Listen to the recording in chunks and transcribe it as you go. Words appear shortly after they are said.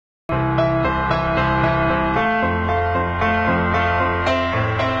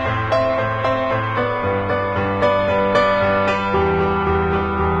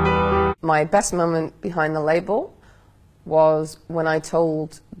My best moment behind the label was when I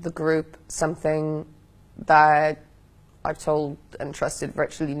told the group something that I've told and trusted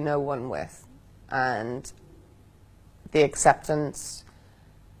virtually no one with, and the acceptance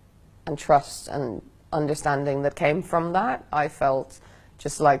and trust and understanding that came from that, I felt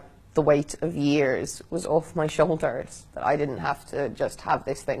just like the weight of years was off my shoulders, that I didn't have to just have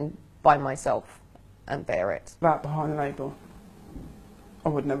this thing by myself and bear it. That behind the label, I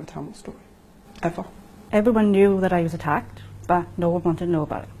would never tell my story, ever. Everyone knew that I was attacked, but no one wanted to know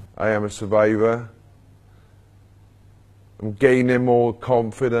about it. I am a survivor. I'm gaining more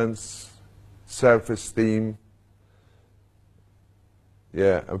confidence, self-esteem.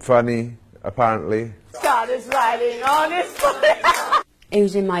 Yeah, I'm funny, apparently. God is riding on his foot.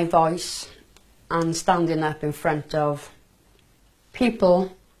 Using my voice and standing up in front of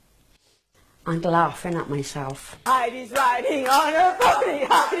people and laughing at myself. Heidi's riding on her pony,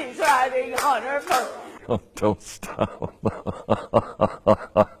 Heidi's riding on her pony. Oh, don't stop.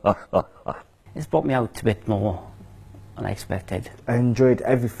 It's brought me out a bit more than I expected. I enjoyed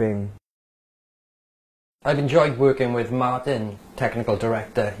everything. I've enjoyed working with Martin, technical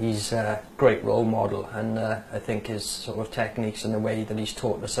director. He's a great role model, and I think his sort of techniques and the way that he's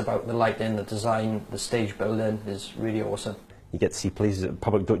taught us about the lighting, the design, the stage building is really awesome. You get to see places that the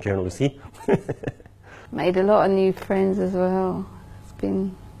public don't generally see. Made a lot of new friends as well. It's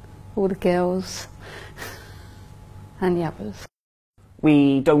been all the girls and the others.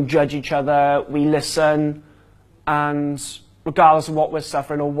 We don't judge each other, we listen, and regardless of what we're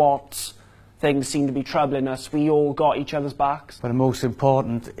suffering or what things seem to be troubling us, we all got each other's backs. But the most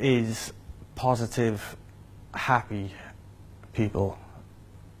important is positive, happy people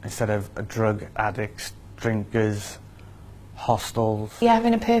instead of drug addicts, drinkers, hostels. Yeah,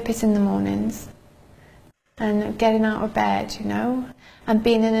 having a purpose in the mornings and getting out of bed, you know, and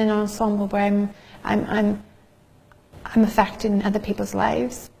being in an ensemble where I'm affecting other people's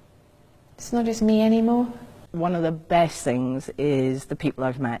lives. It's not just me anymore. One of the best things is the people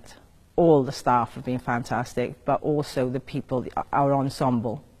I've met. All the staff have been fantastic, but also the people, our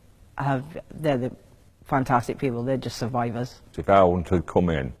ensemble, they're the fantastic people. They're just survivors. If I want to come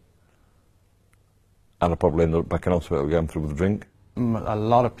in, and I probably end up back in hospital going through with a drink. A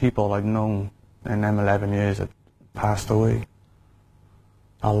lot of people I've known in them 11 years have passed away.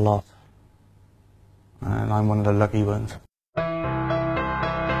 A lot. And I'm one of the lucky ones.